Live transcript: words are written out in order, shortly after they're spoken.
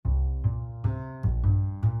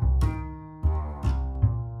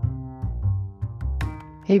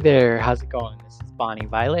Hey there, how's it going? This is Bonnie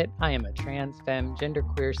Violet. I am a trans, femme,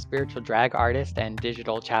 genderqueer, spiritual drag artist and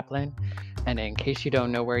digital chaplain. And in case you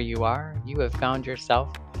don't know where you are, you have found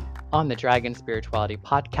yourself on the Dragon Spirituality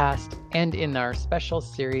podcast and in our special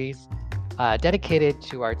series dedicated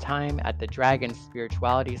to our time at the Dragon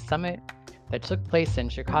Spirituality Summit that took place in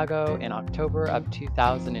Chicago in October of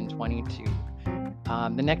 2022.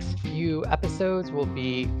 The next few episodes will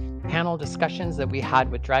be panel discussions that we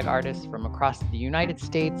had with drag artists from across the United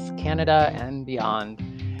States, Canada, and beyond.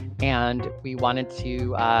 And we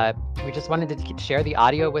just wanted to share the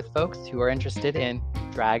audio with folks who are interested in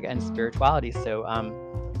drag and spirituality. So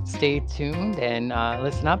stay tuned and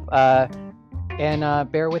listen up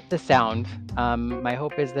and bear with the sound. My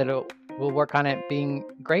hope is that we'll work on it being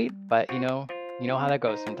great, but you know how that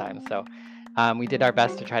goes sometimes. So we did our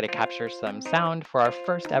best to try to capture some sound for our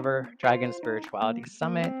first ever Dragon Spirituality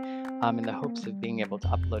Summit in the hopes of being able to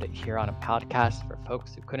upload it here on a podcast for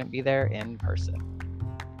folks who couldn't be there in person.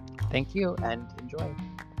 Thank you and enjoy.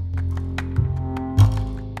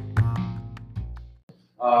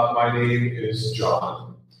 My name is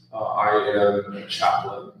John. I am a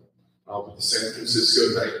chaplain with the San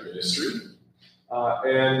Francisco Night Ministry.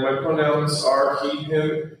 And my pronouns are he,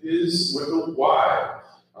 him, his, with a Y.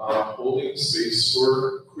 Holding space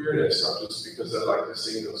for queerness, not just because I like to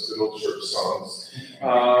sing those good old church songs.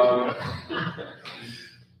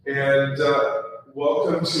 And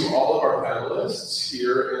welcome to all of our panelists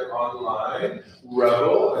here and online,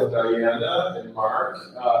 Rebel and Diana and Mark,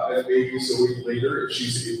 and maybe a week later if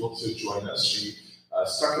she's able to join us. She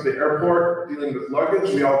stuck at the airport dealing with luggage.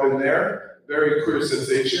 We all been there. Very queer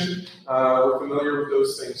sensation. We're familiar with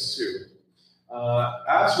those things too.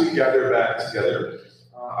 As we gather back together,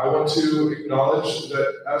 I want to acknowledge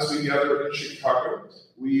that as we gather in Chicago,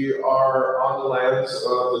 we are on the lands of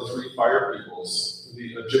the three fire peoples,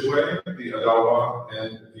 the Ojibwe, the Odawa,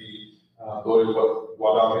 and the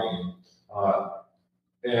Potawatomi.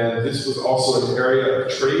 And this was also an area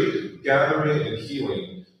of trade, gathering, and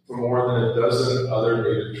healing for more than a dozen other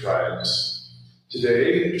Native tribes.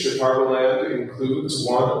 Today, Chicagoland includes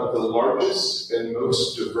one of the largest and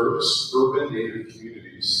most diverse urban Native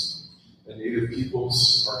communities. The Native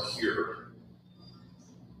peoples are here.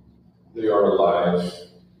 They are alive.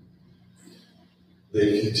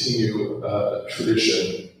 They continue a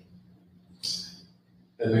tradition.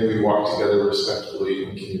 And may we walk together respectfully in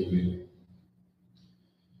community.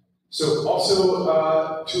 So also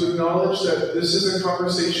to acknowledge that this is a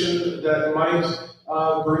conversation that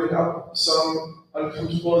might bring up some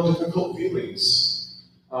uncomfortable and difficult feelings.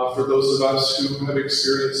 For those of us who have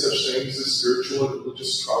experienced such things as spiritual and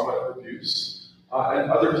religious trauma and abuse, and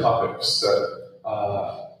other topics that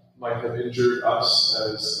might have injured us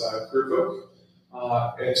as queer folk.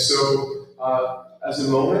 And so, as a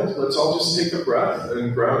moment, let's all just take a breath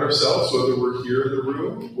and ground ourselves, whether we're here in the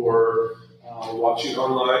room or watching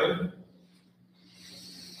online.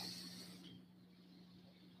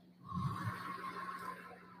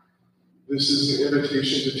 This is an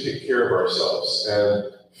invitation to take care of ourselves and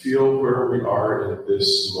feel where we are in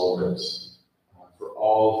this moment for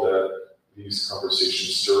all that these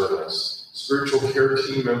conversations stir in us. Spiritual care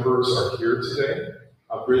team members are here today.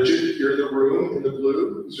 Bridget here in the room in the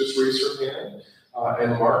blue, just raise her hand,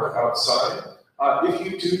 and Mark outside. If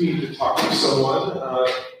you do need to talk to someone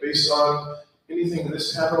based on anything in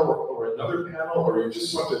this panel or another panel, or you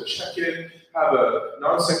just want to check in, have a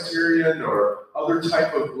non-sectarian or other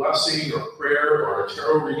type of blessing or prayer or a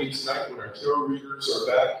tarot reading tonight when our tarot readers are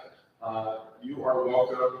back, you are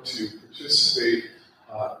welcome to participate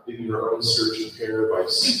in your own spiritual care by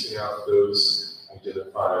seeking out those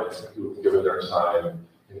identified who have given their time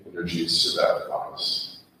and energies to that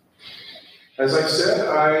cause. As I said,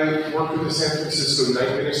 I work with the San Francisco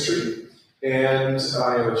Night Ministry, and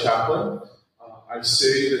I am a chaplain. I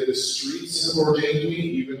say that the streets have ordained me,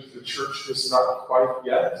 even if the church has not quite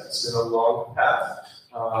yet. It's been a long path.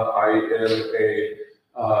 I am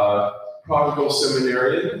a prodigal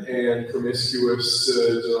seminarian and promiscuous,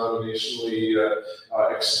 denominationally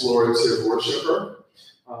explorative worshiper.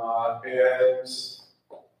 And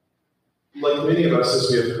like many of us, as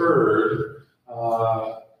we have heard,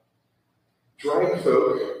 drag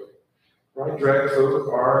folk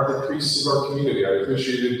are the priests of our community. I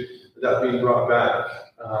appreciated that being brought back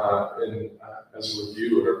as a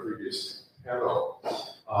review of our previous panel.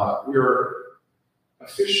 We are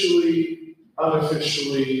officially,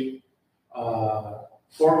 unofficially,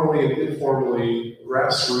 formally and informally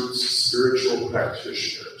grassroots spiritual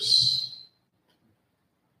practitioners.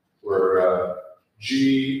 We're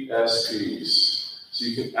GSPs. So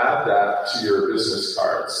you can add that to your business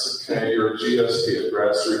cards. Okay, you're a GSP, a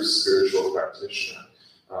grassroots spiritual practitioner.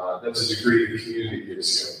 That's a degree the community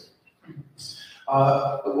gives you.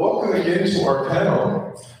 Welcome again to our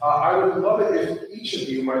panel. I would love it if each of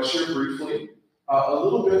you might share briefly a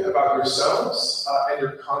little bit about yourselves and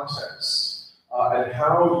your context and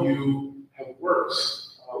how you have worked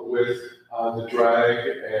with the drag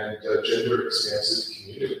and gender expansive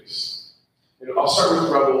communities. And I'll start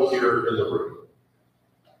with Rebel here in the room.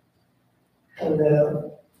 Hello.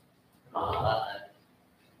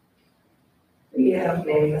 We have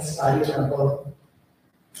named us Body Rebel.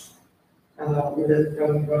 We live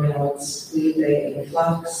from pronouns we, they, and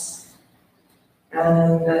flux.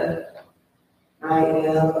 And I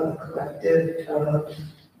am a collective of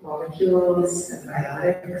molecules and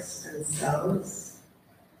biotics and cells,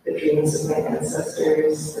 the dreams of my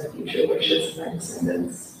ancestors, the future wishes of my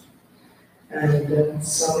descendants, and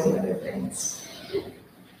so many other things.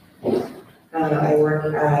 I work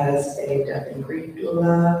as a death and grief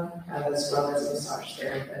doula, as well as a massage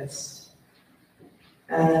therapist.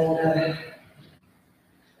 And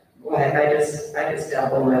I just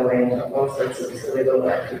dabble my way into all sorts of silly little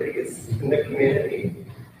activities in the community.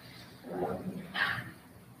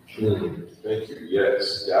 Thank you.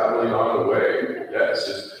 Yes, dabbling on the way. Yes,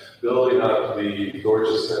 just building up the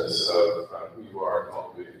gorgeousness of who you are and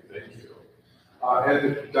cultivating. Thank you.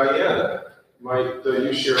 And Diana, might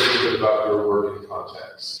you share a little bit about your working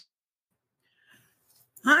context?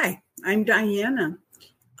 Hi, I'm Diana.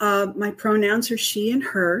 My pronouns are she and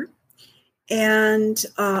her, and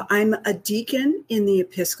I'm a deacon in the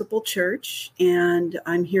Episcopal Church, and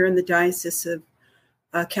I'm here in the Diocese of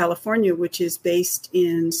California, which is based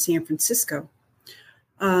in San Francisco.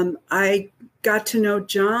 I got to know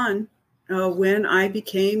John when I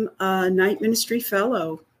became a Night Ministry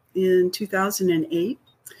Fellow in 2008.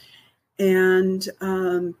 And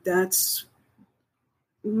that's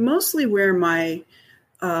mostly where my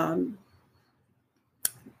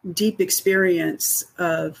deep experience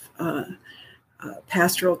of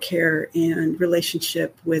pastoral care and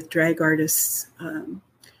relationship with drag artists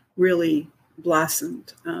really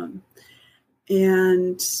blossomed.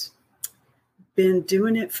 And been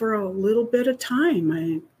doing it for a little bit of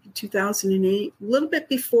time. 2008, a little bit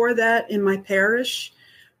before that in my parish,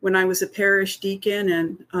 when I was a parish deacon,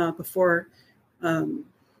 and before I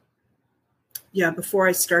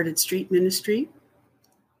started street ministry.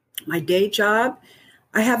 My day job,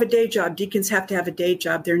 I have a day job. Deacons have to have a day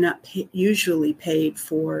job. They're not usually paid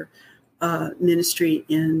for ministry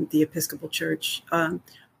in the Episcopal Church. I'm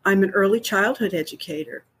an early childhood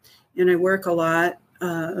educator, and I work a lot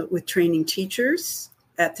with training teachers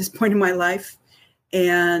at this point in my life,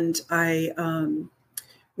 and I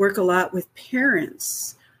work a lot with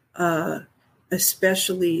parents.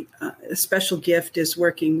 Especially, a special gift is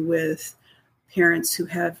working with parents who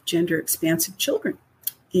have gender expansive children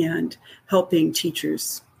and helping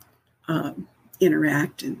teachers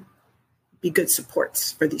interact and be good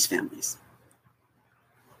supports for these families.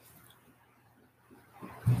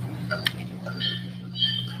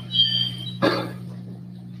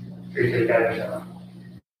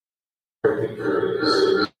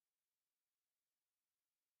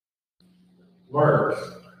 Mark,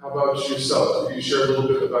 how about yourself? Can you share a little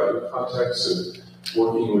bit about your context of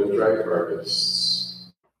working with drag artists?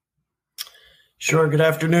 Sure. Good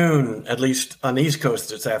afternoon. At least on the East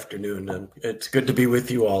Coast, it's afternoon. And it's good to be with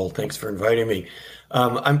you all. Thanks for inviting me.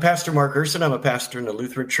 I'm Pastor Mark Urson. I'm a pastor in the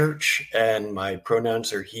Lutheran Church, and my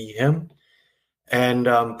pronouns are he, him. And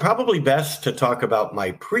probably best to talk about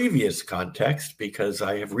my previous context because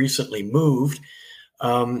I have recently moved.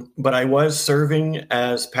 But I was serving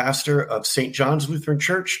as pastor of St. John's Lutheran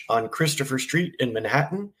Church on Christopher Street in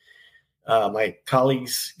Manhattan. My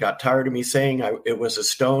colleagues got tired of me saying it was a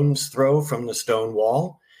stone's throw from the stone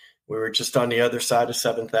wall. We were just on the other side of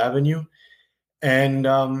 7th Avenue. And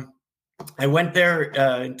I went there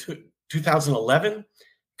in 2011.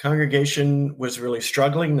 Congregation was really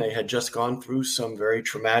struggling. They had just gone through some very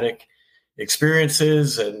traumatic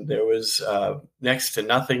experiences, and there was next to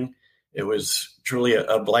nothing. It was truly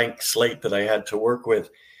a blank slate that I had to work with.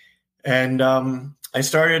 And I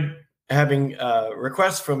started having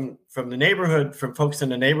requests from the neighborhood, from folks in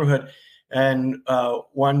the neighborhood. And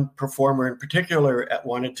one performer in particular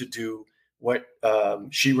wanted to do what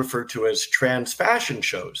she referred to as trans fashion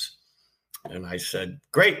shows. And I said,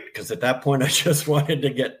 great, because at that point, I just wanted to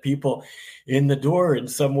get people in the door in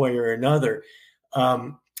some way or another.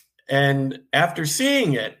 And after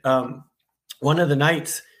seeing it, one of the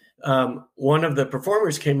nights, one of the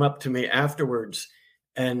performers came up to me afterwards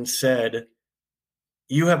and said,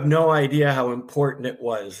 you have no idea how important it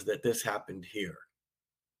was that this happened here.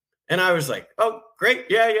 And I was like, oh, great.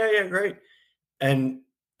 Yeah, great. And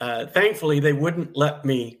thankfully, they wouldn't let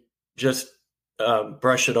me just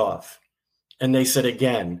brush it off. And they said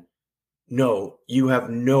again, no, you have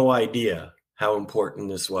no idea how important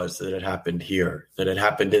this was, that it happened here, that it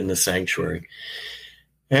happened in the sanctuary.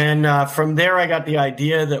 And from there, I got the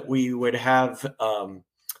idea that we would have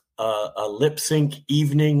a lip sync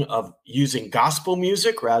evening of using gospel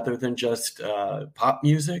music rather than just pop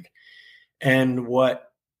music. And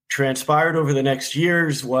what transpired over the next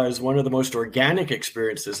years was one of the most organic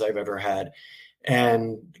experiences I've ever had.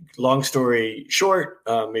 And long story short,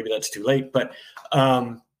 maybe that's too late, but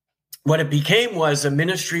what it became was a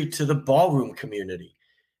ministry to the ballroom community,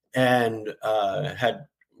 and had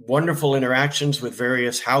wonderful interactions with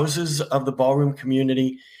various houses of the ballroom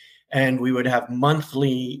community. And we would have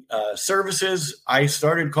monthly services. I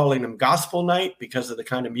started calling them gospel night because of the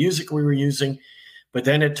kind of music we were using. But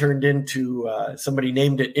then it turned into, somebody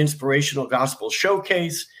named it Inspirational Gospel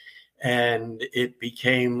Showcase. And it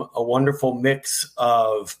became a wonderful mix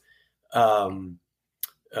of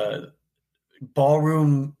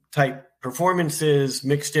ballroom type performances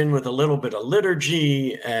mixed in with a little bit of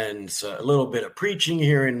liturgy and a little bit of preaching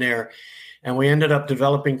here and there. And we ended up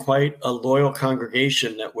developing quite a loyal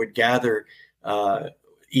congregation that would gather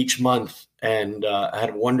each month. And I had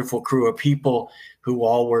a wonderful crew of people who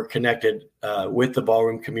all were connected with the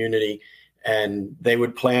ballroom community. And they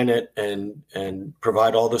would plan it and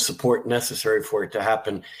provide all the support necessary for it to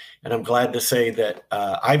happen. And I'm glad to say that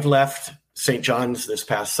I've left St. John's this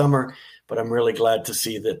past summer, but I'm really glad to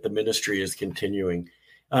see that the ministry is continuing.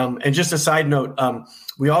 And just a side note,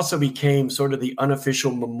 we also became sort of the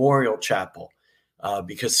unofficial memorial chapel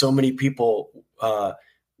because so many people,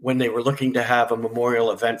 when they were looking to have a memorial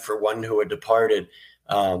event for one who had departed,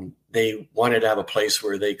 they wanted to have a place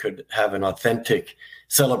where they could have an authentic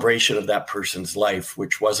celebration of that person's life,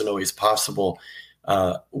 which wasn't always possible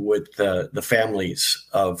with the families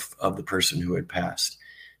of the person who had passed.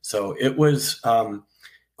 So it was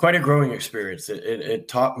quite a growing experience. It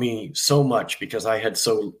taught me so much because I had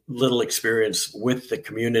so little experience with the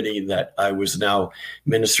community that I was now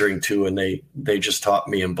ministering to, and they just taught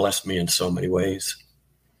me and blessed me in so many ways.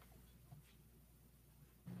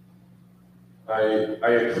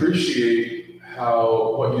 I appreciate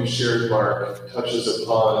how what you shared, Mark, touches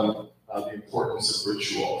upon the importance of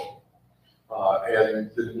ritual and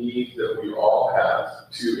the need that we all have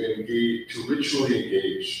to ritually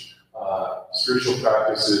engage spiritual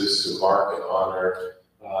practices, to mark and honor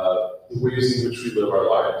the ways in which we live our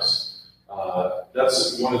lives.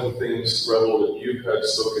 That's one of the things, Rebel, that you had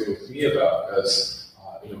spoken with me about as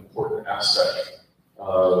an important aspect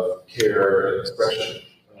of care and expression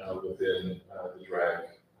within the drag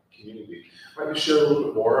community. Might you share a little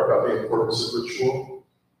bit more about the importance of ritual?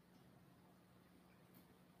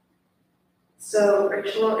 So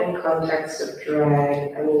ritual in context of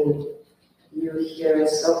drag, I mean, you hear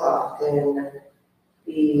so often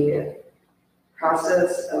the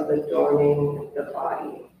process of adorning the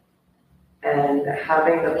body and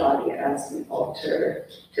having the body as the altar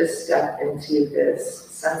to step into this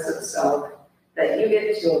sense of self that you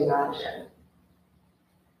get to imagine.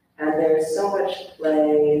 And there's so much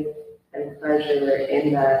play and pleasure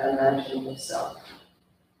in that imagining of self.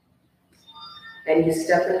 And you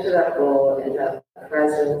step into that role, in that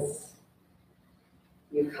presence.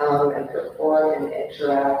 You come and perform and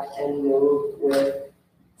interact and move with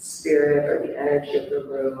spirit or the energy of the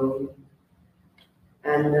room.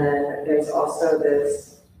 And then there's also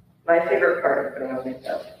this, my favorite part of putting on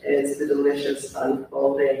makeup is the delicious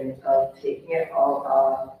unfolding of taking it all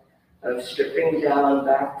off, of stripping down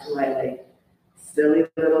back to my silly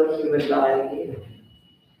little human body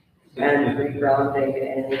and regrounding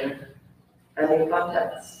in a new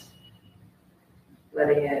context,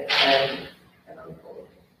 letting it unfold.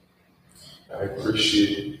 I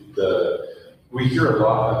appreciate we hear a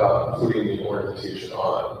lot about putting the ornamentation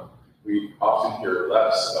on. We often hear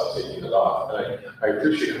less about taking it off. And I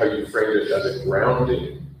appreciate how you framed it as a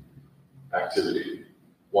grounding activity,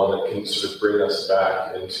 one that can sort of bring us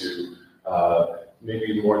back into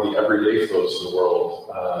maybe more the everyday flows of the world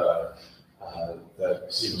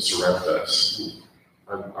that seem to surround us.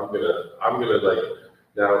 I'm gonna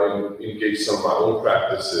now engage some of my own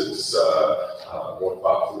practices more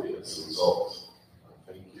thoughtfully as a result.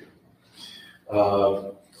 Thank you.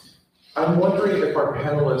 I'm wondering if our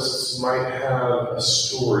panelists might have a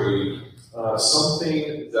story,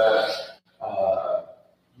 something that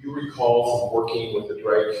you recall from working with the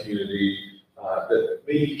drag community that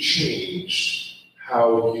maybe changed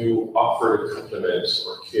how you offered accompaniment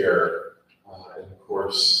or care in the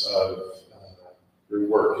course of your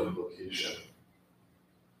work and vocation.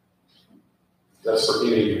 That's for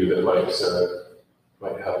any of you that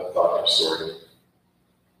might have a thought or story.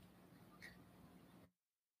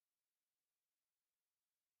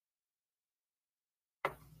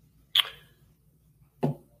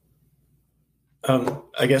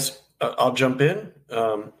 I guess I'll jump in.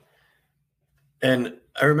 And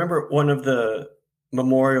I remember one of the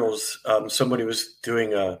memorials, somebody was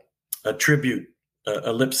doing a tribute,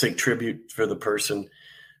 a lip sync tribute for the person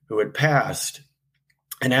who had passed.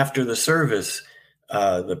 And after the service,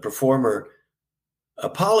 the performer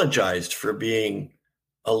apologized for being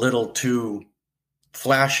a little too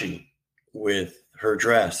flashy with her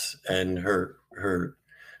dress and her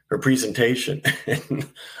presentation.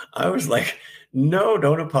 And I was like, no,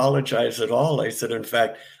 don't apologize at all. I said, in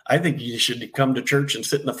fact, I think you should come to church and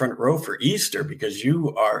sit in the front row for Easter, because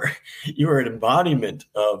you are an embodiment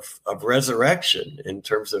of resurrection in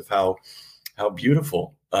terms of how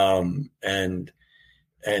beautiful and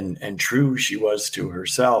true she was to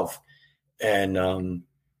herself. And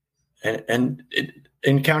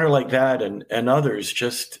encounter like that and others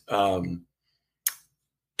just taught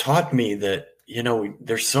me that,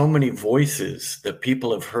 there's so many voices that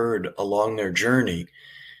people have heard along their journey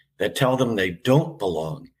that tell them they don't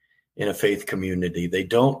belong in a faith community. They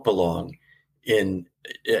don't belong and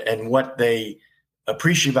what they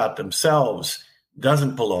appreciate about themselves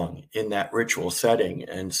doesn't belong in that ritual setting.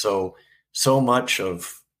 And so much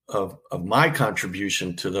of my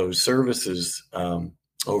contribution to those services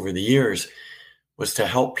over the years was to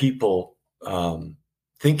help people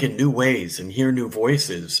think in new ways and hear new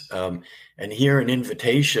voices, and hear an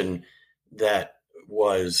invitation that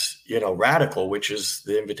was, radical, which is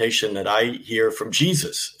the invitation that I hear from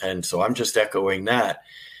Jesus. And so I'm just echoing that,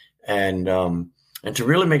 and to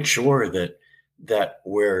really make sure that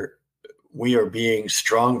we are being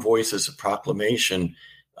strong voices of proclamation,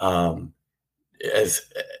 as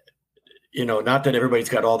not that everybody's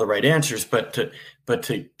got all the right answers, but to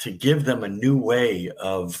give them a new way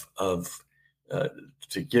of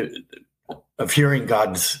hearing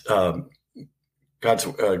God's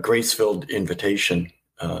grace-filled invitation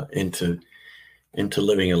into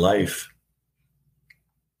living a life.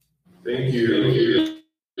 Thank you,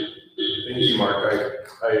 Mark.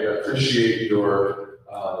 I appreciate your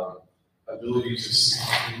ability to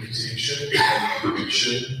speak invitation and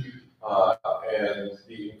inspiration, and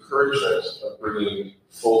the encouragement of bringing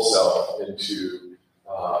full self into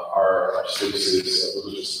our spaces of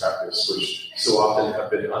religious practice, which so often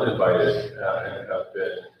have been uninvited and have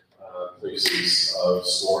been places of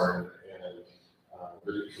scorn and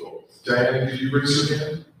ridicule. Diane, did you raise your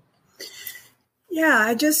hand? Yeah,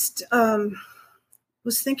 I just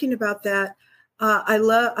was thinking about that. I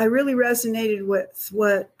really resonated with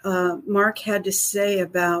what Mark had to say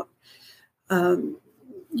about,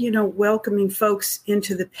 welcoming folks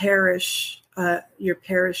into the parish, your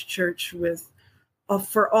parish church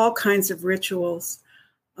for all kinds of rituals.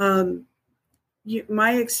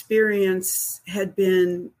 My experience had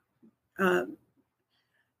been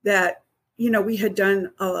that, we had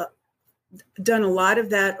done a lot of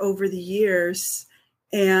that over the years.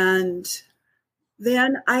 And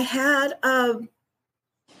then I had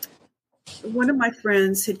one of my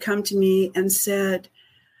friends had come to me and said,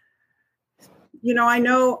 I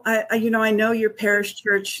know your parish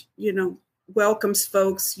church, welcomes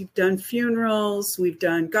folks. You've done funerals, we've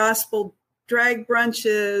done gospel drag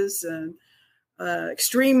brunches and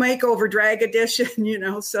extreme makeover drag edition,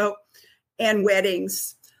 and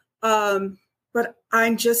weddings. But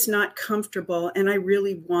I'm just not comfortable, and I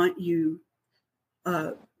really want you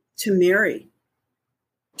to marry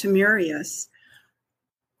us.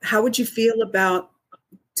 How would you feel about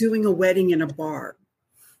doing a wedding in a bar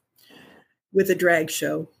with a drag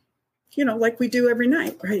show, like we do every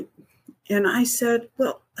night, right? And I said,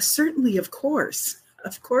 well, certainly, of course.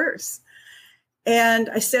 And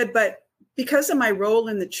I said, but because of my role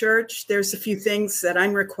in the church, there's a few things that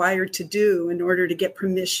I'm required to do in order to get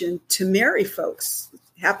permission to marry folks.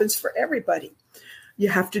 It happens for everybody. You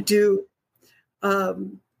have to do,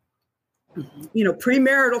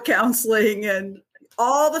 premarital counseling and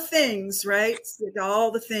all the things, right?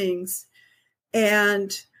 All the things.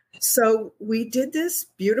 And so we did this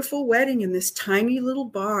beautiful wedding in this tiny little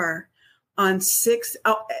bar on it's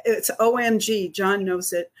OMG, John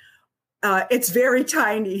knows it. It's very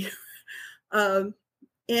tiny. And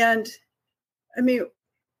I mean,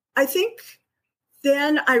 I think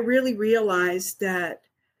then I really realized that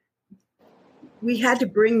we had to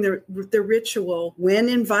bring the ritual, when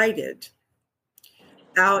invited,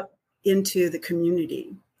 out into the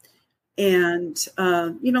community. And,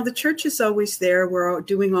 the church is always there. We're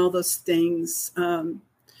doing all those things.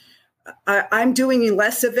 I'm doing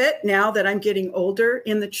less of it now that I'm getting older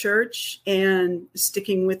in the church and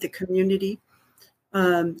sticking with the community,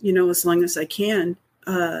 as long as I can.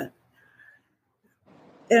 And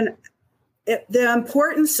the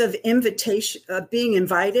importance of invitation, being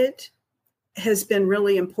invited, has been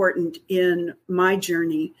really important in my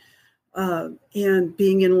journey, and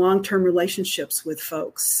being in long-term relationships with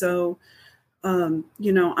folks. So, I'm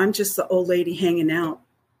just the old lady hanging out,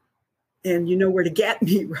 and you know where to get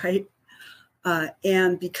me, right?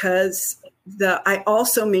 And because I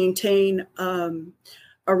also maintain a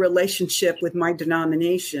relationship with my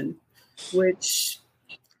denomination, which,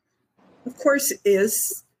 of course,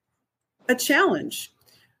 is a challenge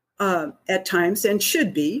at times, and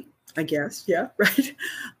should be, I guess. Yeah, right.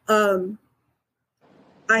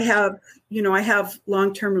 I have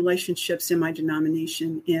long-term relationships in my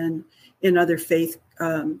denomination, in other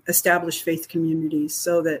established faith communities,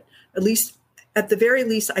 so that at the very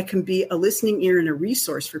least, I can be a listening ear and a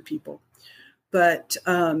resource for people. But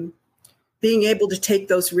being able to take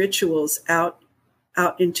those rituals out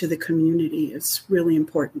into the community is really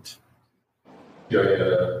important.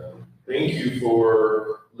 Yeah. Thank you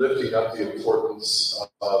for lifting up the importance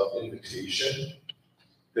of invitation.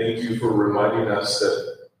 Thank you for reminding us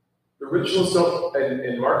that the rituals don't,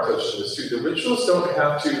 and Mark touched on this too, the rituals don't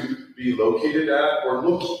have to be located at or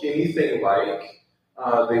look anything like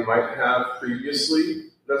they might have previously.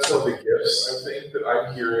 That's one of the gifts, I think, that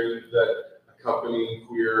I'm hearing that accompanying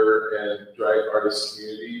queer and drag artist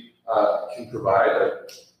community can provide.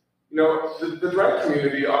 The drag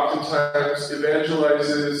community oftentimes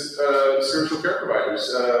evangelizes spiritual care providers,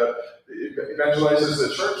 evangelizes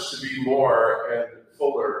the church to be more and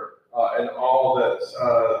fuller, and all that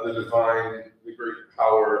the divine, the great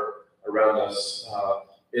power around us,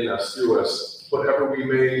 in us, through us, whatever we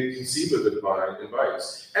may conceive of the divine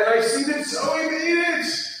invites. And I see that Zoe made it!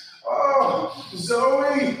 Oh,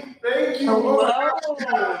 Zoe, thank you. Hello. Oh, you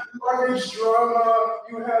had luggage drama,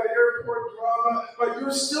 you had airport drama, but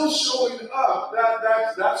you're still showing up.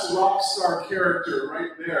 That's rock star character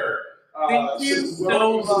right there. Thank you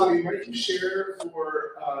so much. Zoe, might you share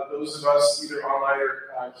for those of us either online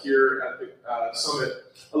or here at the summit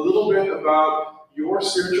a little bit about your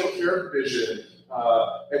spiritual care vision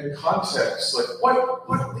and context? Like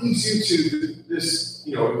what leads you to this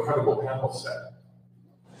incredible panel today?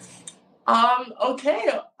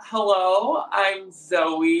 Okay. Hello, I'm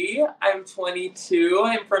Zoe. I'm 22.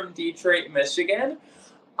 I'm from Detroit, Michigan.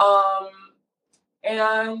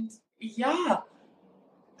 And yeah,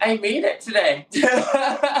 I made it today.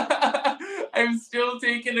 I'm still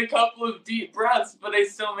taking a couple of deep breaths, but I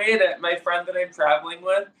still made it. My friend that I'm traveling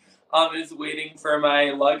with is waiting for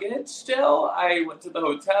my luggage still. I went to the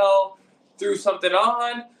hotel, threw something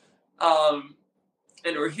on,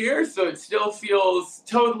 and we're here, so it still feels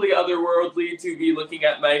totally otherworldly to be looking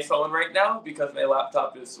at my phone right now because my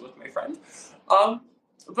laptop is with my friend.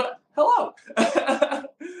 But hello.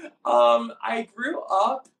 I grew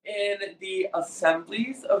up in the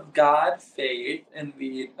Assemblies of God faith, in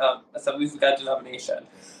the Assemblies of God denomination,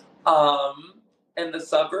 in the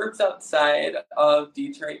suburbs outside of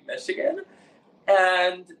Detroit, Michigan.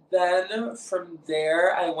 And then from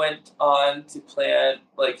there, I went on to plant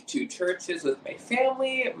like 2 churches with my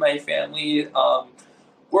family. My family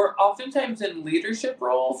were oftentimes in leadership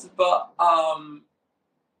roles, but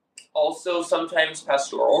also sometimes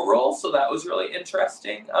pastoral roles. So that was really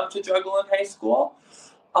interesting to juggle in high school.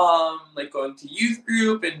 Like going to youth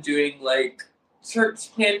group and doing like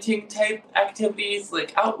church planting type activities,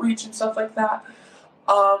 like outreach and stuff like that.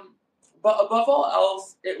 But above all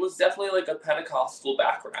else, it was definitely like a Pentecostal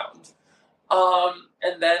background.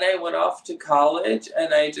 And then I went off to college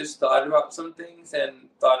and I just thought about some things and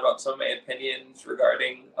thought about some of my opinions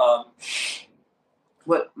regarding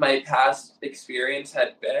what my past experience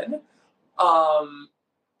had been.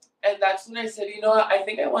 And that's when I said, you know what, I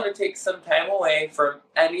think I want to take some time away from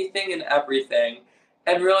anything and everything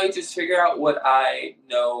and really just figure out what I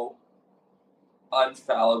know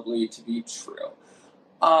infallibly to be true.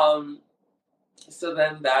 So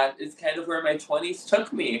then that is kind of where my 20s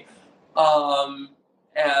took me.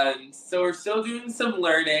 And so we're still doing some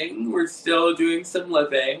learning, we're still doing some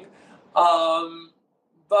living,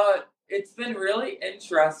 but it's been really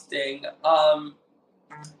interesting.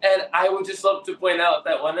 And I would just love to point out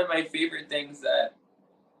that one of my favorite things that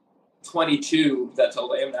 22, that's how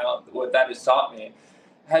old I am now, what that has taught me,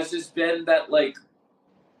 has just been that, like,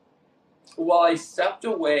 while I stepped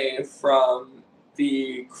away from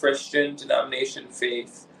the Christian denomination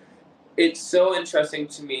faith, it's so interesting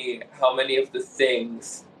to me how many of the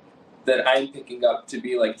things that I'm picking up to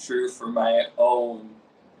be like true for my own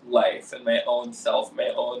life and my own self, my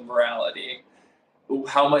own morality,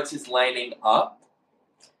 how much is lining up.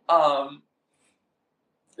 So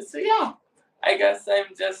yeah, I guess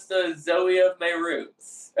I'm just a Zoe of my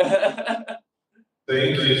roots. Thank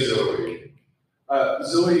you, Zoe.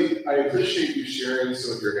 Zoe, I appreciate you sharing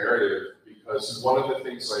some of your narrative, because one of the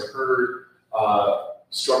things I heard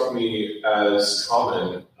struck me as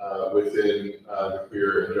common within the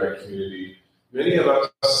queer and drag community. Many of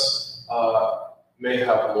us may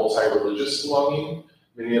have multi-religious belonging.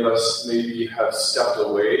 Many of us maybe have stepped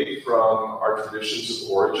away from our traditions of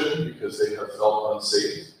origin because they have felt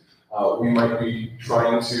unsafe. We might be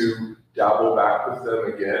trying to dabble back with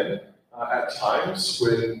them again at times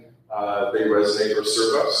when they resonate or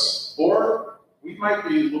serve us. Or we might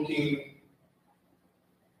be looking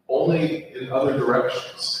only in other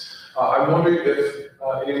directions. I'm wondering if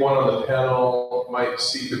anyone on the panel might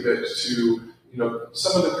speak a bit to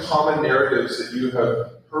some of the common narratives that you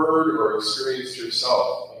have heard or experienced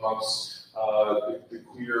yourself amongst the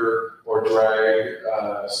queer or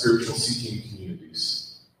drag spiritual seeking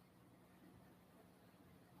communities.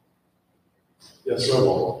 Yes,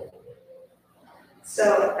 Rebel.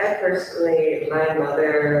 So I personally, my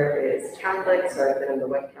mother is Catholic, so I've been in the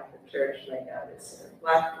White Catholic Church. My dad is a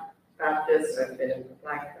Black Baptist, so I've been in the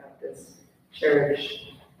Black Baptist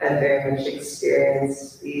Church. I've very much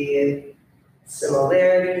experienced the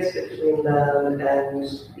similarities between them and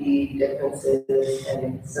the differences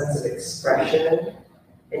and sense of expression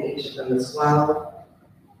in each of them as well.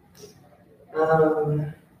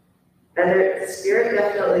 And the spirit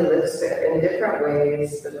definitely lives there in different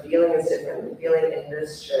ways. The feeling is different. The feeling in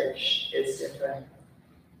this church is different.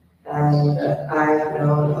 And I've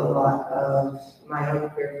known a lot of my own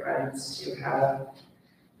queer friends who have,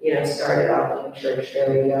 started out in the church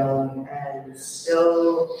very young and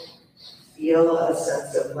still feel a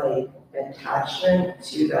sense of attachment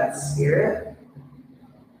to that spirit,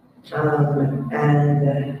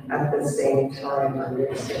 and at the same time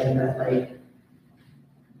understand that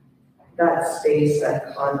that space,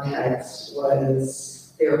 that context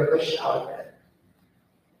they were pushed out of it.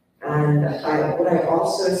 And what I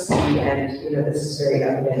also see, and this is very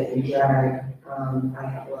evident in drag, I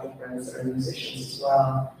have a lot of friends that are musicians as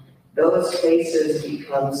well, those spaces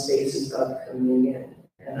become spaces of communion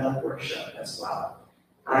and of worship as well.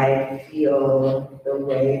 I feel the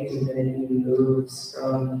way divinity moves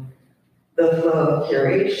from the flow of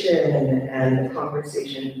curation and the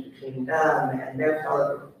conversation between them and their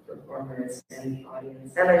fellow performers and the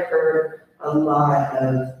audience. And I've heard a lot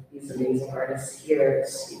of these amazing artists here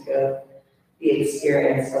speak of the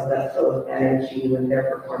experience of that flow of energy when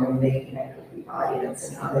they're performing, they connect with the audience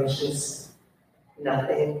and how there's just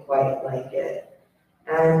nothing quite like it.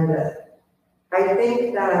 And I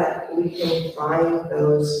think that we can find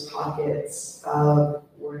those pockets of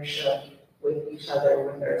worship with each other,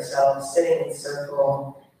 with ourselves, sitting in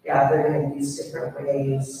circle, gathering in these different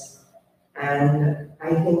ways. And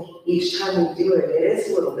I think each time we do it, it is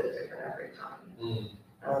a little bit different every time.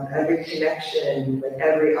 Every connection,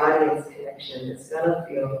 every audience connection, is gonna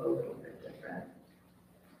feel a little bit different.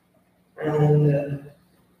 And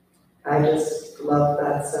I just love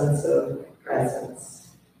that sense of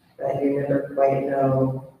presence, that you never quite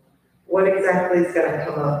know what exactly is going to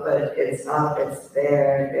come up, but it's up, it's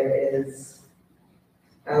there, it is.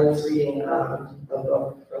 I was reading a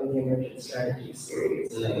book from the Emergent Strategy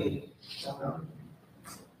series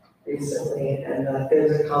recently, and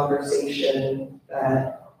there's a conversation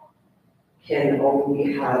that can only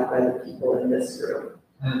be had by the people in this room.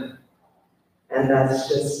 And that's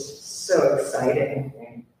just so exciting.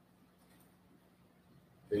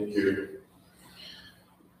 Thank you.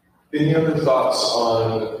 Any other thoughts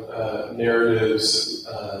on narratives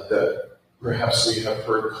that perhaps we have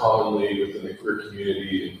heard commonly within the queer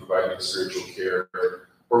community in providing spiritual care,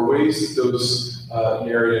 or ways that those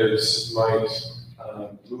narratives might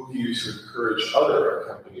move you to encourage other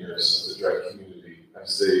accompaniers of the drag community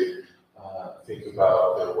as they think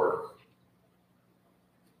about their work?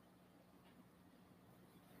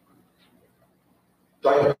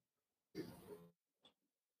 Diane.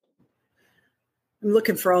 I'm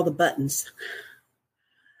looking for all the buttons.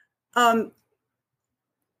 I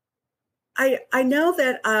know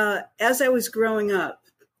that as I was growing up,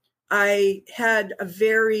 I had a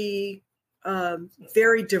very,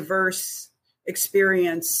 very diverse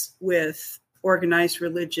experience with organized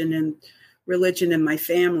religion and religion in my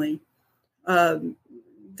family.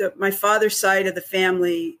 My father's side of the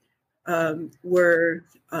family were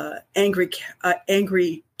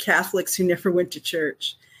angry Catholics who never went to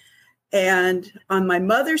church. And on my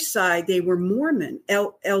mother's side, they were Mormon,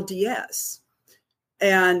 LDS.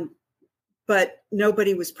 And but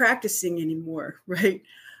nobody was practicing anymore, right?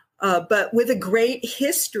 But with a great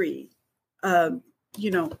history,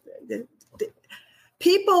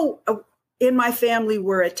 people in my family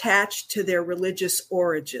were attached to their religious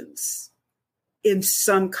origins in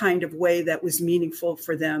some kind of way that was meaningful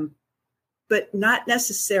for them, but not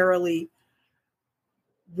necessarily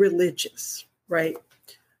religious, right?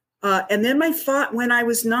 And then when I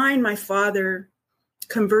was 9, my father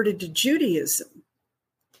converted to Judaism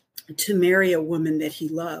to marry a woman that he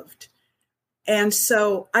loved. And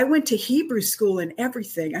so I went to Hebrew school and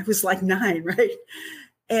everything. I was like 9, right?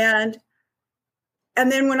 And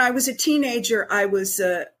then when I was a teenager, I was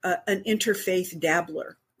an interfaith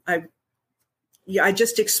dabbler. I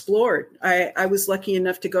just explored. I was lucky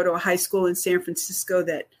enough to go to a high school in San Francisco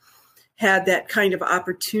that had that kind of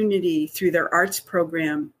opportunity through their art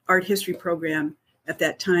history program at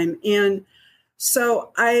that time. And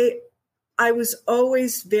so I was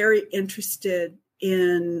always very interested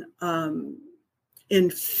in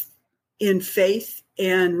faith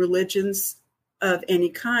and religions of any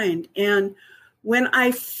kind. And when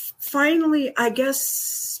I finally, I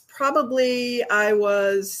guess probably I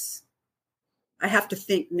have to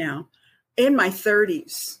think now, in my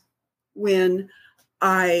 30s, when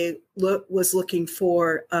I was looking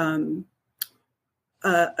for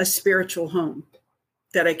a spiritual home,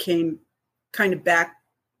 that I came kind of back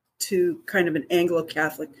to kind of an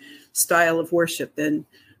Anglo-Catholic style of worship. And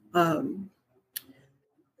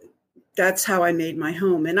that's how I made my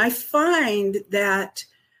home. And I find that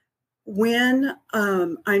when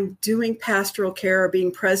I'm doing pastoral care or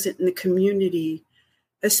being present in the community,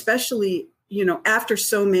 especially, after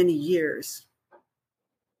so many years,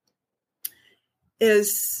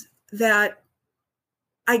 is that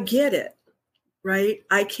I get it, right?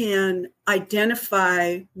 I can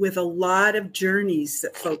identify with a lot of journeys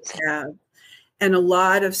that folks have and a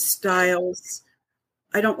lot of styles.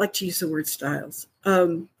 I don't like to use the word styles.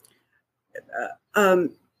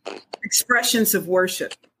 Expressions of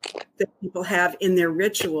worship that people have in their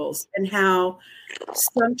rituals, and how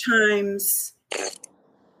sometimes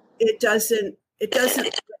it doesn't,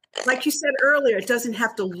 like you said earlier, it doesn't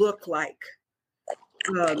have to look like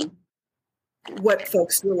what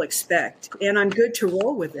folks will expect. And I'm good to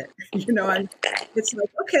roll with it. It's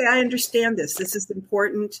like, okay, I understand this. This is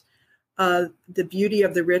important. The beauty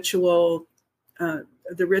of the ritual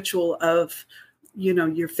of,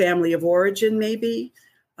 your family of origin, maybe,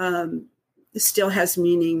 still has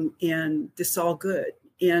meaning, and this all good.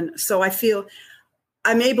 And so I feel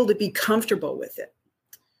I'm able to be comfortable with it,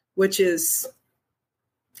 which is,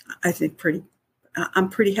 I think, I'm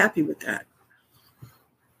pretty happy with that.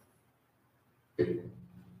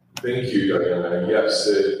 Thank you, Diana. Yes,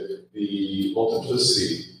 the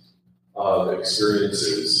multiplicity of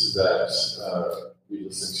experiences that we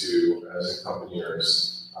listen to as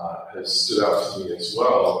accompaniers has stood out to me as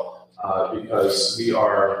well, because we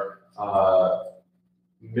are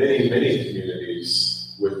many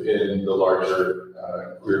communities within the larger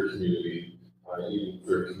queer community, even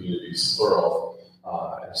queer communities plural.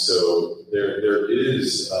 And so there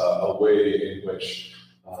is a way in which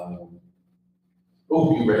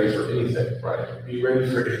be ready for anything, right? Be ready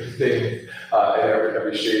for anything, and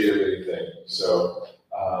every shade of anything. So,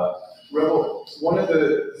 Rebel, one of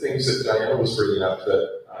the things that Diana was bringing up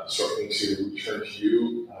that struck me to turn to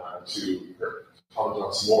you to comment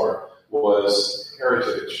on some more was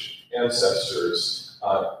heritage, ancestors,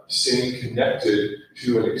 staying connected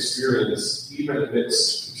to an experience even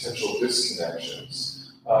amidst potential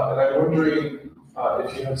disconnections. And I'm wondering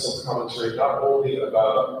if you have some commentary not only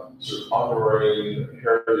about sort of honoring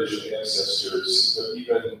heritage and ancestors, but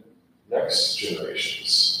even next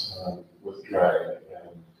generations with drag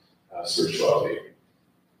and spirituality.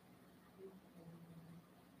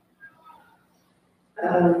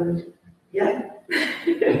 Yeah.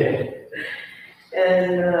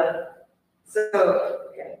 And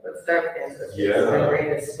okay, let's start with ancestors. Yeah. My brain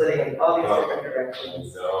is splitting in all these different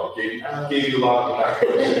directions. No, gave you a lot of that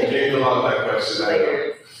question. Gave you a lot of that question.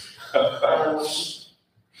 Layers.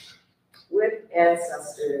 With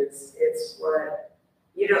ancestors, it's what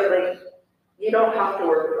you don't have to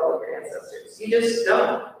work with all of your ancestors. You just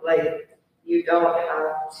don't. You don't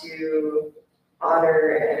have to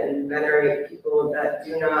honor and venerate people that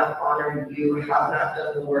do not honor you, have not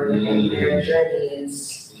done the work in their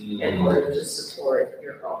journeys in order to support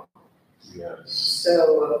your own. Yes.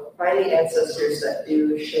 So find the ancestors that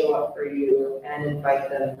do show up for you and invite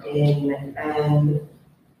them in and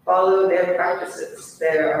follow their practices.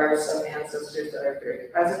 There are some ancestors that are very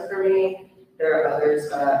present for me. There are others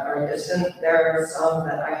that are distant. There are some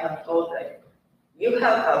that I have told that you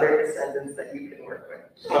have other descendants that you can work with.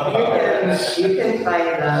 You can find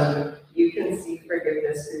them, you can seek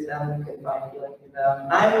forgiveness through them, you can find healing through them.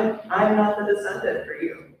 I'm not the descendant for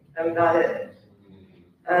you. I'm not it.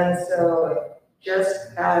 And so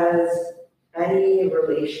just as any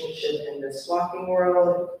relationship in this walking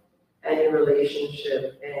world, any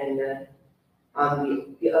relationship in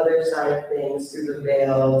on the other side of things, through the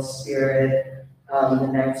veil, spirit, the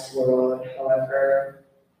next world, however,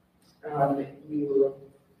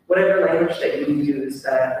 whatever language that you use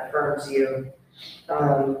that affirms you,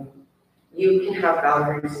 you can have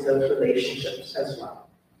boundaries in those relationships as well.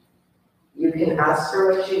 You can ask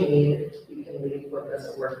for what you need, you can leave what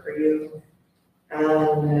doesn't work for you,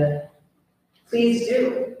 and please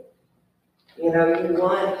do. They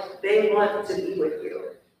want to be with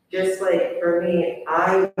you. Just like for me,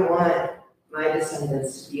 I want my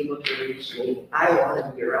descendants to be able to reach me. I want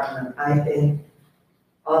to be around them. I think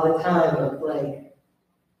all the time of like,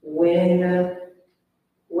 when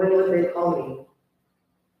would they call me?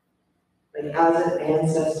 Like as an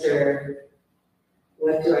ancestor,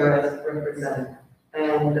 what do I represent?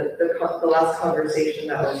 And the last conversation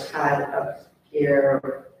that was had up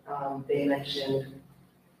here, they mentioned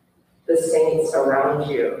the saints around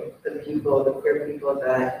you, the people, the queer people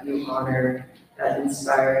that you honor, that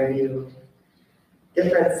inspire you.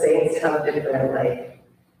 Different saints have different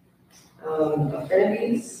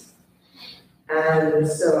affinities. And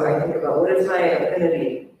so I think about what is my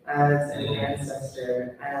affinity as an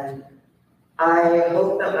ancestor. And I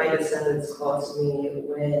hope that my descendants call to me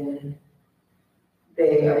when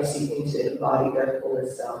they are seeking to embody their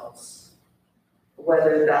fullest selves.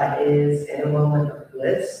 Whether that is in a moment of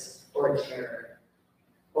bliss or terror,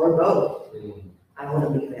 or both. I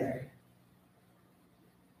want to be there.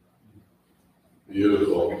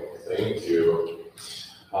 Beautiful, thank you.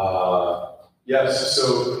 Yes,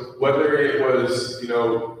 so whether it was,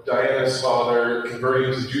 Diana's father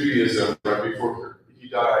converting to Judaism right before he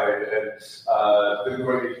died, and then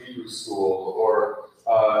going to Hebrew school, or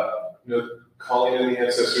calling in the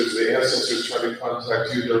ancestors trying to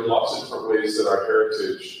contact you. There are lots of different ways that our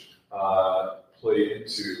heritage play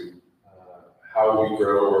into how we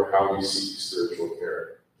grow or how we seek spiritual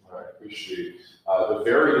care. I appreciate the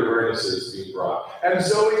varied awarenesses being brought. And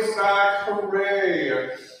Zoe's back,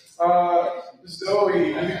 hooray! Zoe,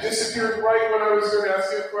 you disappeared right when I was going to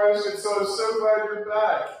ask you a question, so I'm so glad you're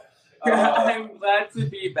back. I'm glad to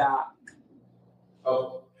be back.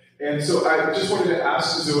 Oh, and so I just wanted to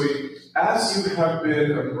ask Zoe, as you have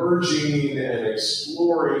been emerging and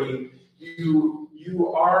exploring, you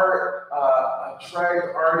are a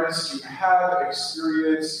drag artist, you have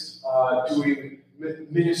experience doing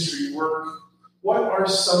ministry work. What are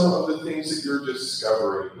some of the things that you're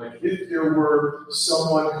discovering? Like if there were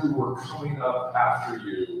someone who were coming up after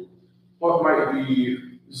you, what might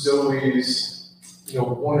be Zoe's,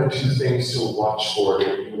 one or two things to watch for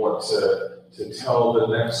that you want to tell the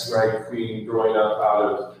next drag queen growing up out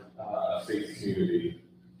of a faith community?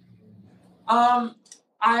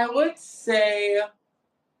 I would say,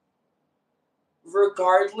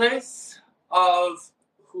 regardless of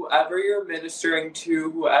whoever you're ministering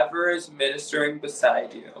to, whoever is ministering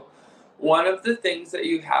beside you, one of the things that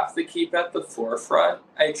you have to keep at the forefront,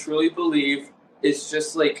 I truly believe, is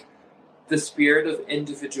just like the spirit of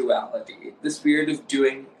individuality, the spirit of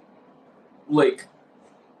doing like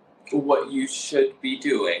what you should be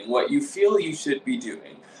doing, what you feel you should be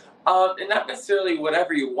doing. And not necessarily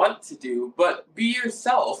whatever you want to do, but be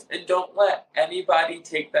yourself and don't let anybody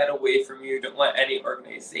take that away from you. Don't let any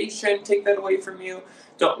organization take that away from you.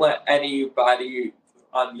 Don't let anybody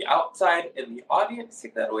on the outside in the audience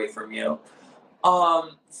take that away from you.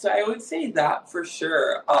 So I would say that for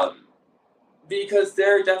sure. Because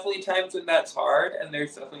there are definitely times when that's hard and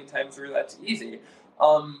there's definitely times where that's easy.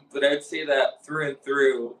 But I would say that through and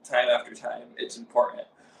through, time after time, it's important.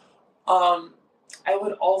 I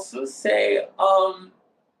would also say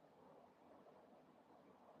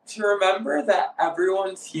to remember that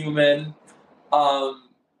everyone's human,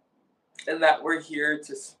 and that we're here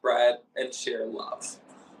to spread and share love.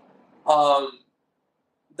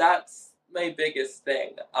 That's my biggest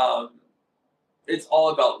thing. It's all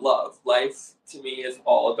about love. Life, to me, is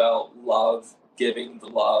all about love, giving the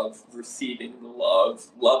love, receiving the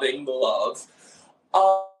love, loving the love.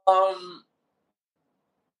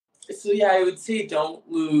 So yeah, I would say don't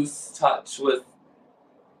lose touch with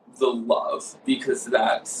the love, because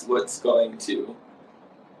that's what's going to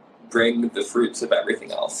bring the fruits of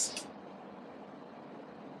everything else.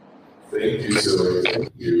 Thank you, Zoe.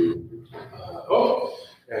 Thank you.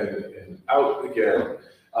 And out again.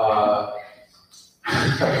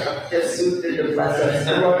 Just suited to bless us.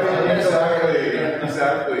 Right,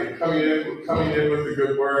 exactly. Coming in with a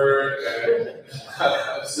good word and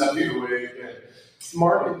stepping away again.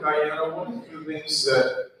 Mark and Diana, one of the things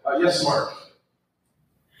that yes, Mark.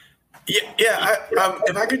 Yeah.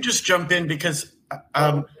 If I could just jump in, because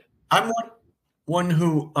I'm one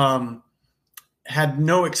who had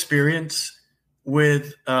no experience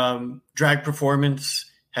with drag performance.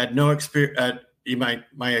 Had no experience.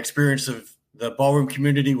 My experience of the ballroom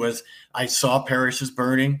community was I saw Parishes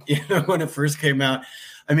Burning, when it first came out.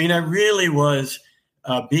 I mean, I really was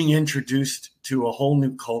being introduced to a whole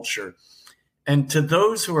new culture. And to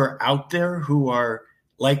those who are out there who are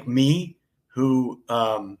like me, who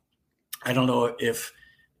I don't know if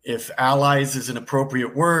allies is an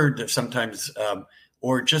appropriate word sometimes,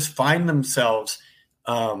 or just find themselves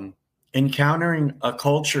encountering a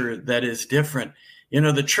culture that is different.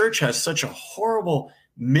 The church has such a horrible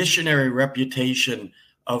missionary reputation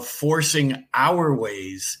of forcing our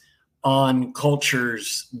ways on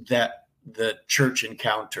cultures that the church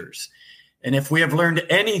encounters. And if we have learned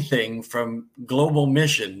anything from global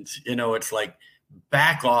missions, it's like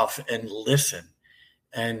back off and listen.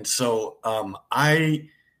 And so I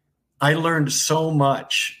learned so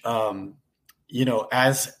much, as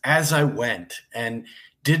I went, and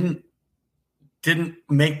didn't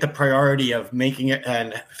make the priority of making it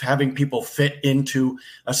and having people fit into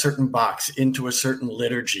a certain box, into a certain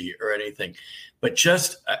liturgy or anything. But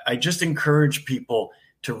I just encourage people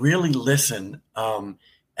to really listen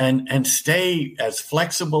and stay as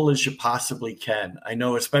flexible as you possibly can. I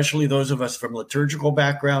know, especially those of us from liturgical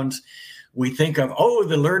backgrounds, we think of,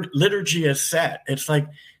 the liturgy is set. It's like,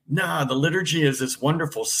 nah, the liturgy is this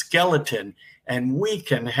wonderful skeleton, and we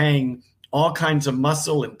can hang all kinds of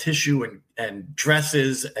muscle and tissue and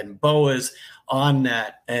dresses and boas on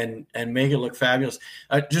that and make it look fabulous.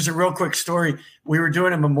 Just a real quick story. We were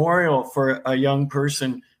doing a memorial for a young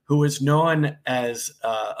person who was known as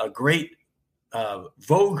a great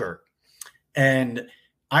voguer. And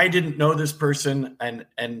I didn't know this person.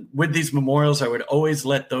 And with these memorials, I would always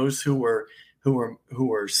let those who were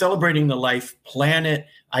celebrating the life plan it.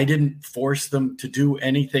 I didn't force them to do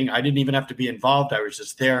anything. I didn't even have to be involved. I was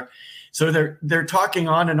just there. So they're talking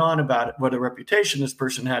on and on about what a reputation this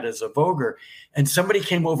person had as a voguer. And somebody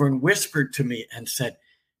came over and whispered to me and said,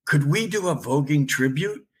 "Could we do a voguing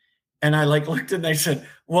tribute?" And I looked and I said,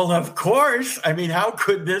 "Well, of course. I mean, how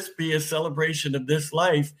could this be a celebration of this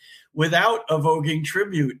life without a voguing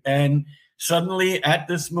tribute?" And suddenly at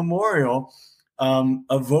this memorial,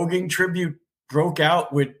 a voguing tribute broke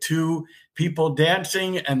out with two people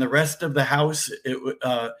dancing, and the rest of the house,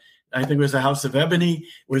 I think it was the House of Ebony,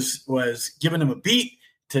 was giving them a beat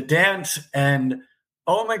to dance. And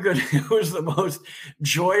oh my goodness, it was the most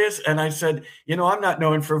joyous. And I said, I'm not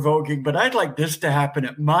known for voguing, but I'd like this to happen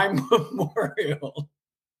at my memorial.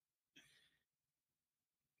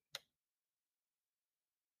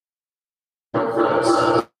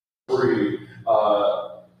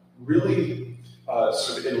 Really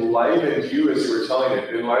sort of enlivened you as you were telling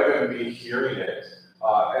it, enlivened me hearing it.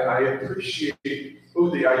 And I appreciate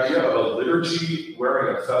the idea of a liturgy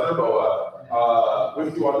wearing a feather boa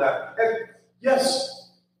with you on that. And yes,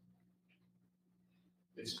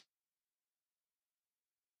 it's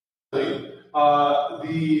the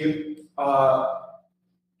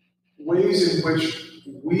ways in which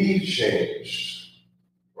we changed,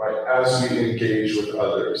 right, as we engage with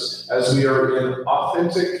others, as we are in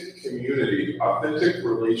authentic community, authentic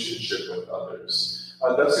relationship with others.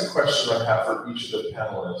 That's a question I have for each of the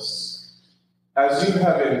panelists. As you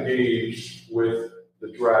have engaged with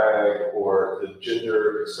the drag or the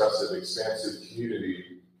gender expressive, expansive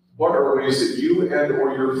community, what are ways that you and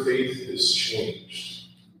or your faith has changed?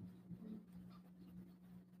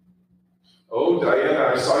 Oh,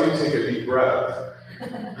 Diana, I saw you take a deep breath.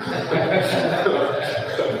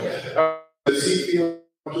 Does the seat feel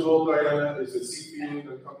comfortable, Diana? Is the seat feeling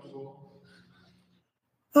uncomfortable?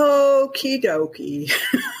 Okie dokie.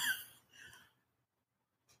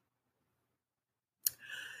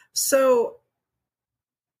 So,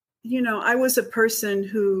 I was a person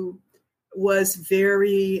who was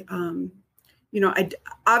very,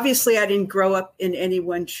 obviously I didn't grow up in any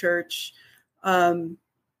one church. I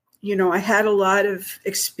had a lot of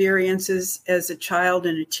experiences as a child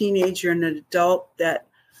and a teenager and an adult that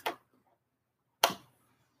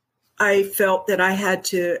I felt that I had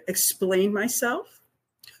to explain myself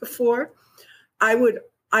for. I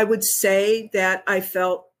would say that I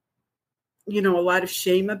felt, a lot of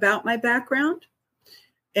shame about my background.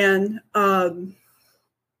 And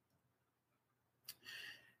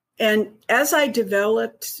as I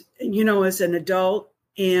developed, as an adult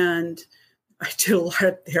and I did a lot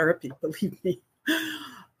of therapy, believe me.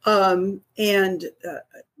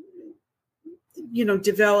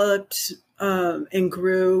 Developed and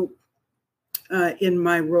grew in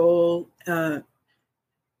my role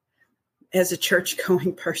as a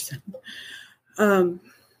church-going person. And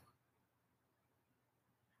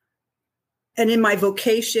in my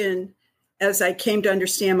vocation, as I came to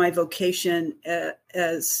understand my vocation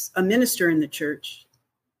as a minister in the church,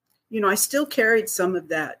 I still carried some of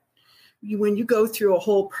that. When you go through a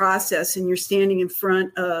whole process and you're standing in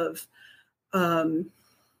front of, a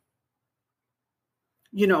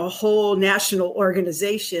whole national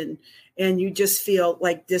organization, and you just feel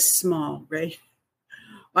like this small, right?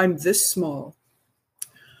 I'm this small.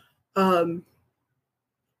 And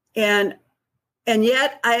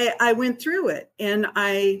yet I went through it, and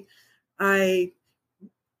I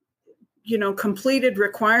completed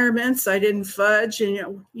requirements. I didn't fudge.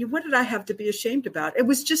 And, what did I have to be ashamed about? It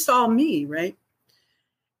was just all me, right?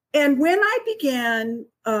 And when I began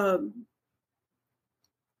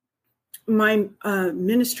my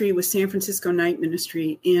ministry was San Francisco Night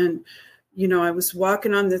Ministry, and, I was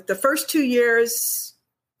walking on the first 2 years.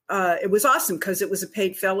 It was awesome because it was a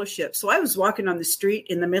paid fellowship. So I was walking on the street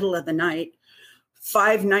in the middle of the night,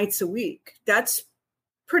 5 nights a week. That's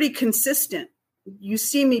pretty consistent. You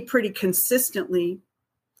see me pretty consistently,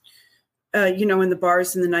 in the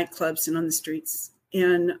bars and the nightclubs and on the streets.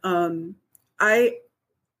 And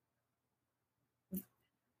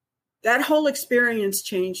that whole experience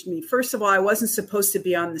changed me. First of all, I wasn't supposed to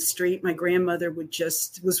be on the street. My grandmother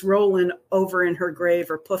was rolling over in her grave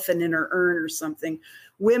or puffing in her urn or something.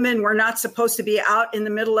 Women were not supposed to be out in the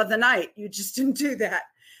middle of the night. You just didn't do that.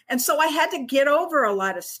 And so I had to get over a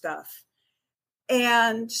lot of stuff.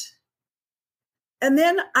 And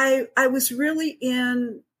then I was really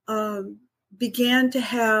began to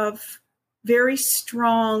have very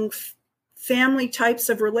strong family types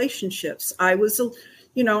of relationships. I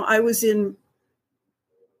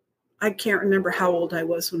can't remember how old I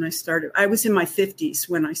was when I started. I was in my 50s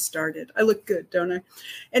when I started. I look good, don't I?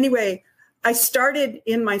 Anyway, I started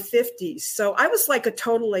in my 50s. So I was like a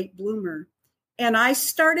total late bloomer. And I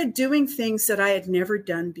started doing things that I had never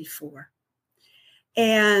done before.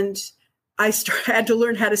 And I had to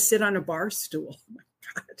learn how to sit on a bar stool.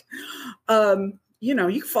 Oh my God.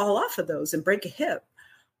 You fall off of those and break a hip.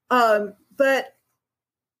 But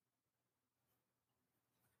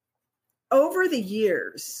over the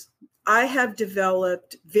years, I have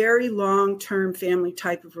developed very long-term family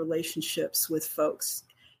type of relationships with folks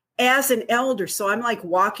as an elder. So I'm like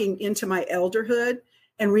walking into my elderhood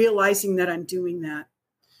and realizing that I'm doing that.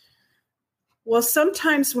 Well,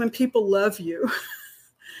 sometimes when people love you,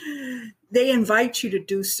 they invite you to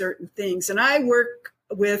do certain things. And I work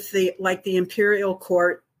with the Imperial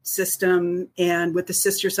Court system and with the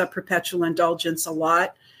Sisters of Perpetual Indulgence a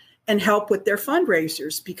lot, and help with their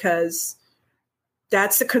fundraisers, because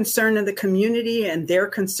that's the concern of the community, and their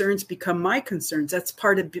concerns become my concerns. That's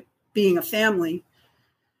part of being a family.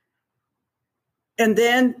 And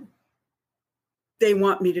then they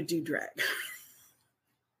want me to do drag.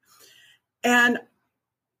 And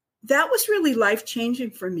that was really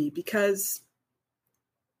life-changing for me, because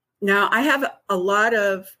now I have a lot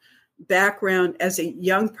of background as a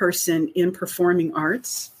young person in performing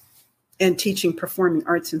arts and teaching performing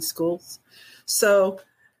arts in schools. So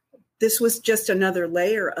this was just another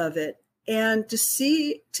layer of it. And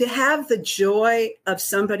to have the joy of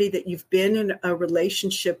somebody that you've been in a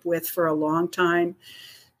relationship with for a long time,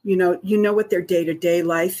 you know what their day-to-day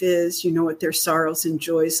life is, you know what their sorrows and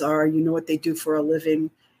joys are, you know what they do for a living,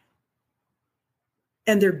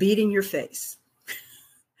 and they're beating your face.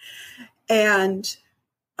 And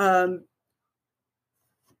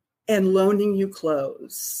loaning you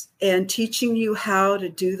clothes and teaching you how to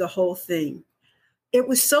do the whole thing. It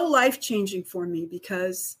was so life-changing for me,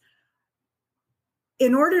 because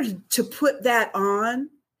in order to put that on,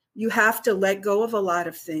 you have to let go of a lot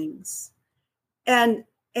of things. And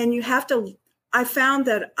you have to, I found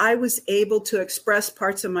that I was able to express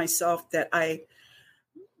parts of myself that I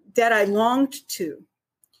longed to,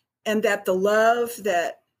 and that the love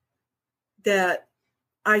that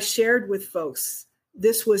I shared with folks,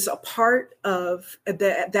 this was a part of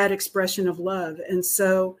that expression of love. And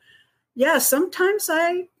so, yeah, sometimes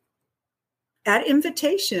I, at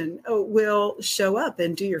invitation, will show up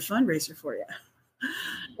and do your fundraiser for you.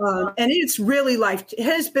 And it's really it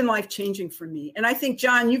has been life-changing for me. And I think,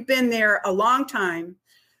 John, you've been there a long time.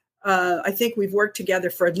 I think we've worked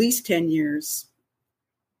together for at least 10 years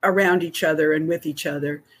around each other and with each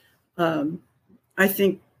other. I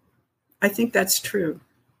think that's true.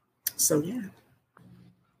 So, yeah.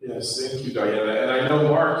 Yes, thank you, Diana. And I know,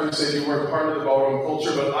 Mark, you said you weren't part of the ballroom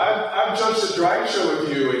culture, but I've judged a drag show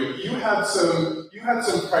with you, and you had some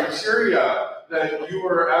criteria that you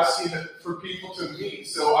were asking for people to meet.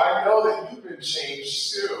 So I know that you've been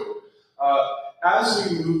changed too. As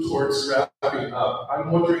we move towards wrapping up, I'm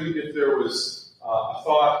wondering if there was a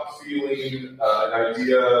thought, feeling, an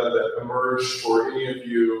idea that emerged for any of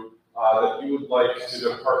you that you would like to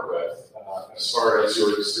depart with as far as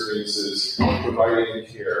your experiences providing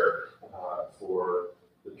care for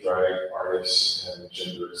the drag artists and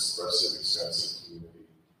gender expressive, expansive community.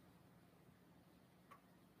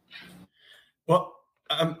 Well,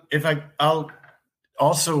 I'll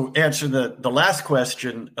also answer the last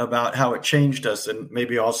question about how it changed us, and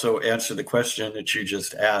maybe also answer the question that you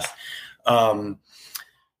just asked.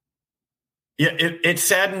 It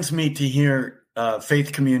saddens me to hear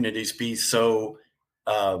faith communities be so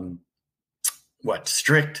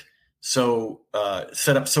strict, so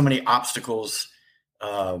set up so many obstacles,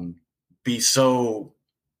 be so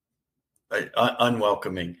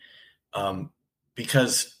unwelcoming.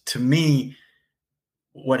 Because to me,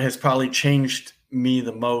 what has probably changed me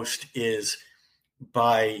the most is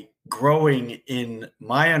by growing in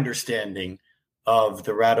my understanding of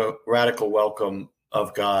the radical welcome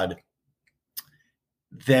of God,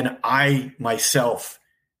 then I myself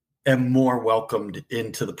am more welcomed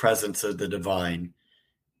into the presence of the divine.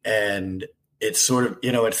 And it's sort of,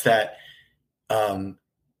 it's that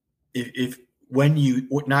when you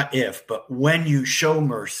show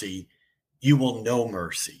mercy, you will know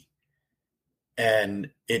mercy. And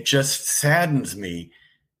it just saddens me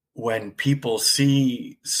when people have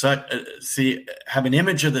an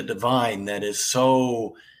image of the divine that is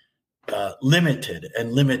so limited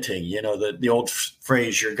and limiting. The old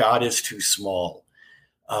phrase, "Your God is too small."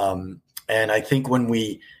 And I think when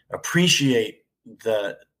we appreciate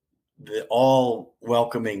the all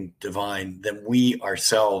welcoming divine, then we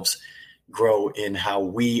ourselves grow in how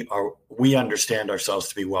we understand ourselves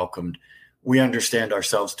to be welcomed. We understand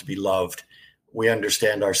ourselves to be loved. We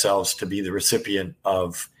understand ourselves to be the recipient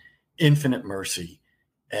of infinite mercy.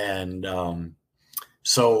 And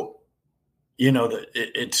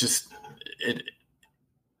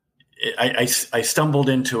I stumbled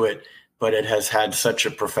into it, but it has had such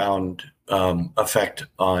a profound effect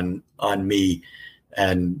on me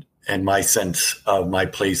and my sense of my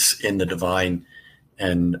place in the divine,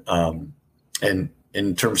 and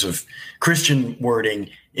in terms of Christian wording,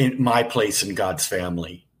 in my place in God's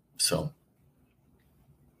family. So.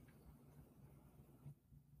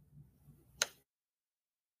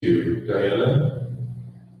 Thank you, Diana.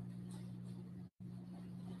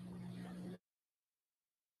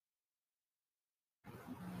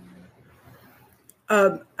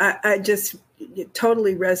 I just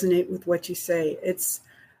totally resonate with what you say. It's,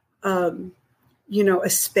 a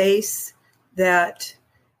space that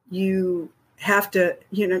you have to,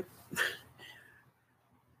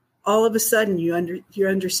 all of a sudden you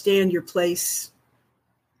understand your place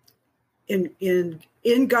in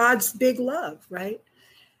God's big love, right?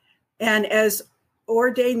 And as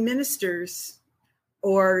ordained ministers,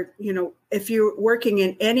 or, if you're working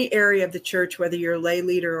in any area of the church, whether you're a lay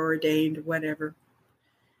leader or ordained, whatever,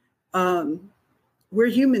 we're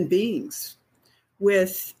human beings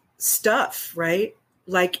with stuff, right?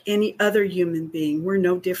 Like any other human being, we're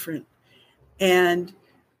no different. And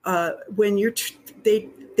when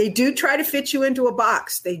they do try to fit you into a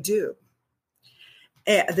box, they do.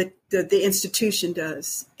 The institution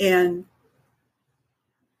does. And,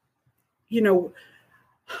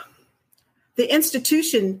 the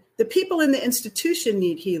institution, the people in the institution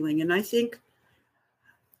need healing. And I think,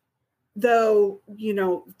 though,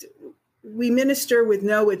 we minister with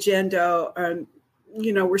no agenda,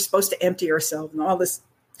 we're supposed to empty ourselves and all this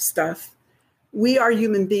stuff. We are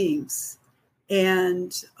human beings.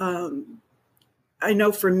 And I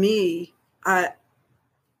know for me, my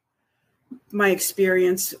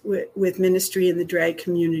experience with ministry in the drag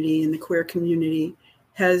community and the queer community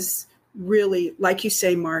has really, like you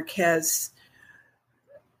say, Mark, has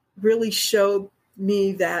really showed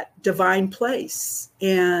me that divine place,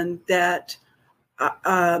 and that,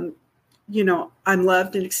 I'm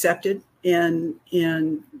loved and accepted, and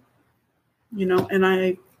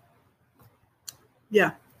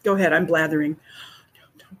go ahead. I'm blathering.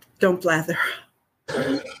 Don't blather.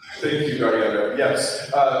 Thank you, Diana.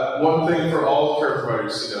 Yes. One thing for all care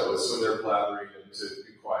providers to know is when they're blathering and to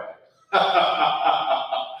be quiet.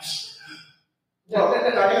 Well,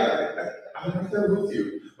 Diana, I'm right there with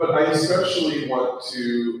you. But I especially want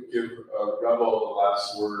to give Rebel the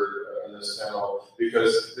last word in this panel,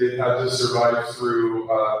 because they've had to survive through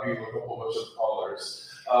being with a whole bunch of callers.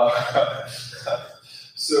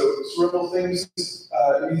 So Rebel, things,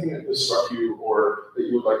 anything that has struck you or that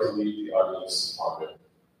you would like to leave the audience on with?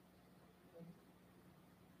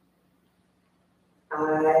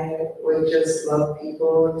 I would just love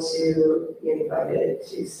people to be invited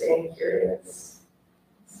to staying curious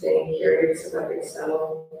about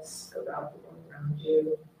yourselves, about the world around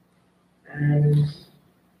you, and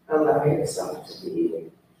allow yourself to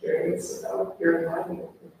be curious about your environment.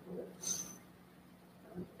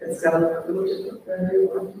 It's going to look a little different for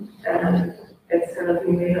everyone, and it's going to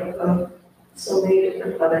be made up of so many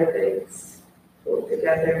different other things pulled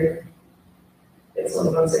together. It's a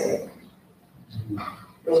mosaic.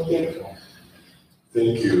 Thank you.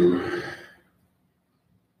 Thank you.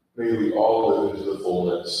 May we all live into the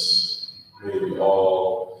fullness. May we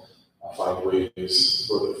all find ways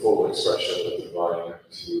for the full expression of the divine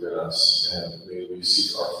to within us, and may we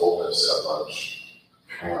seek our fullness at lunch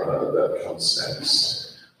that comes next.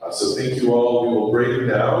 So thank you all. We will break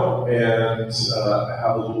now and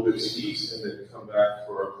have a little bit to eat, and then come back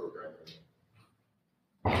for our programming.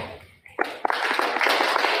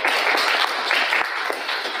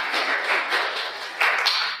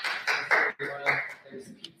 There's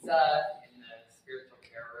pizza in the spiritual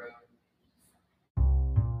care room.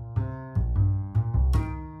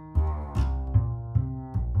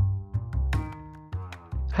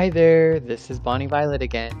 Hi there, this is Bonnie Violet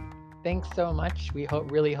again. Thanks so much. We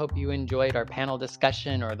really hope you enjoyed our panel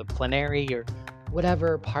discussion or the plenary or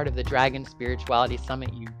whatever part of the Dragon Spirituality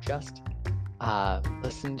Summit you just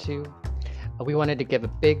listened to. We wanted to give a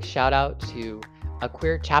big shout out to a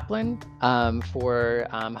queer chaplain for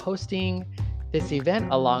hosting this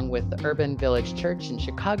event along with the Urban Village Church in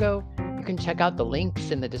Chicago. You can check out the links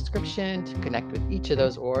in the description to connect with each of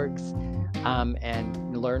those orgs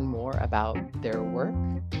and learn more about their work.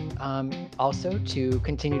 Also, to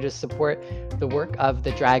continue to support the work of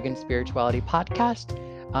the Dragon Spirituality Podcast,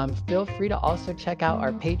 feel free to also check out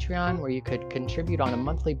our Patreon, where you could contribute on a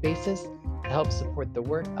monthly basis to help support the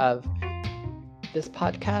work of this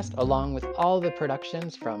podcast, along with all the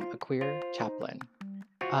productions from a queer chaplain.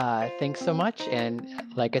 Thanks so much, and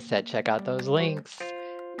like I said, check out those links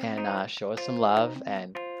and show us some love,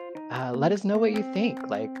 and let us know what you think.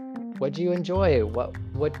 Like, what did you enjoy?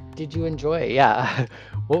 What did you enjoy? Yeah.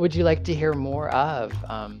 What would you like to hear more of?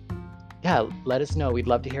 Yeah, let us know. We'd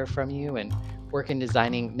love to hear from you, and work in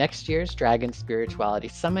designing next year's Dragon Spirituality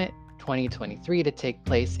Summit 2023 to take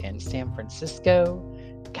place in San Francisco,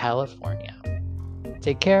 California.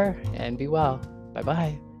 Take care and be well.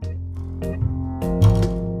 Bye-bye.